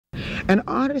An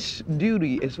artist's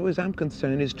duty, as far as I'm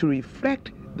concerned, is to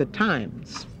reflect the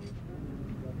times.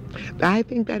 I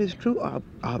think that is true of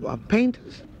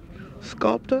painters,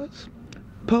 sculptors,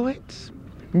 poets,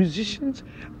 musicians.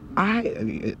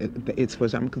 As far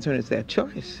as I'm concerned, it's their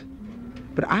choice.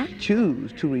 But I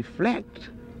choose to reflect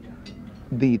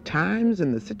the times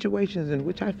and the situations in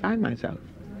which I find myself.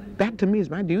 That to me is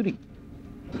my duty.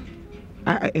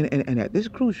 And at this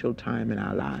crucial time in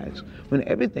our lives, when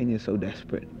everything is so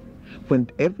desperate, when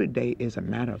every day is a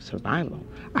matter of survival,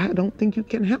 I don't think you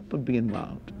can help but be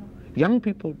involved. Young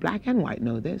people, black and white,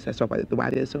 know this. That's why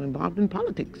they're so involved in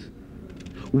politics.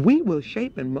 We will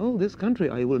shape and mold this country,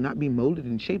 or it will not be molded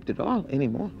and shaped at all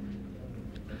anymore.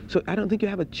 So I don't think you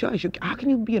have a choice. How can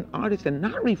you be an artist and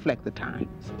not reflect the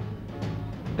times?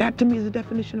 That to me is the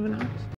definition of an artist.